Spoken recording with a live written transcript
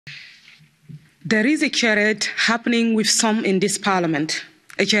There is a charade happening with some in this parliament,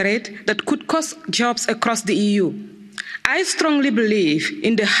 a charade that could cost jobs across the EU. I strongly believe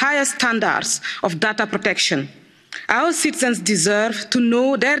in the highest standards of data protection. Our citizens deserve to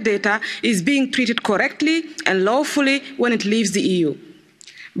know their data is being treated correctly and lawfully when it leaves the EU.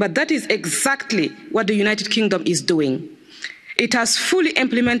 But that is exactly what the United Kingdom is doing. It has fully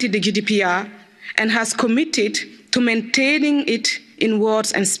implemented the GDPR and has committed to maintaining it in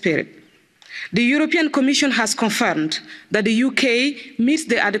words and spirit. The European Commission has confirmed that the UK meets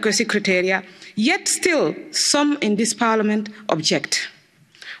the adequacy criteria, yet still some in this Parliament object.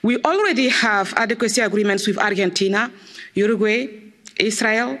 We already have adequacy agreements with Argentina, Uruguay,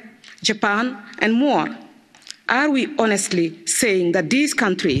 Israel, Japan, and more. Are we honestly saying that these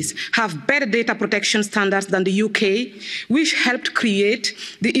countries have better data protection standards than the UK, which helped create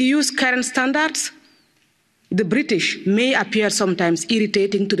the EU's current standards? The British may appear sometimes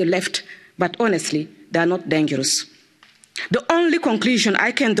irritating to the left, but honestly, they are not dangerous. The only conclusion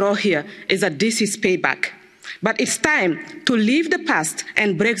I can draw here is that this is payback. But it's time to leave the past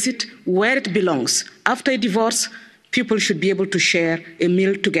and Brexit where it belongs. After a divorce, people should be able to share a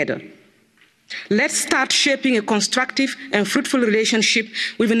meal together. Let's start shaping a constructive and fruitful relationship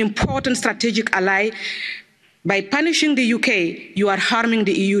with an important strategic ally. By punishing the UK, you are harming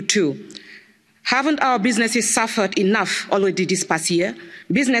the EU too. Haven't our businesses suffered enough already this past year?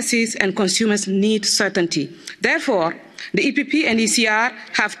 Businesses and consumers need certainty. Therefore, the EPP and ECR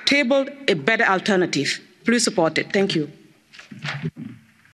have tabled a better alternative. Please support it. Thank you.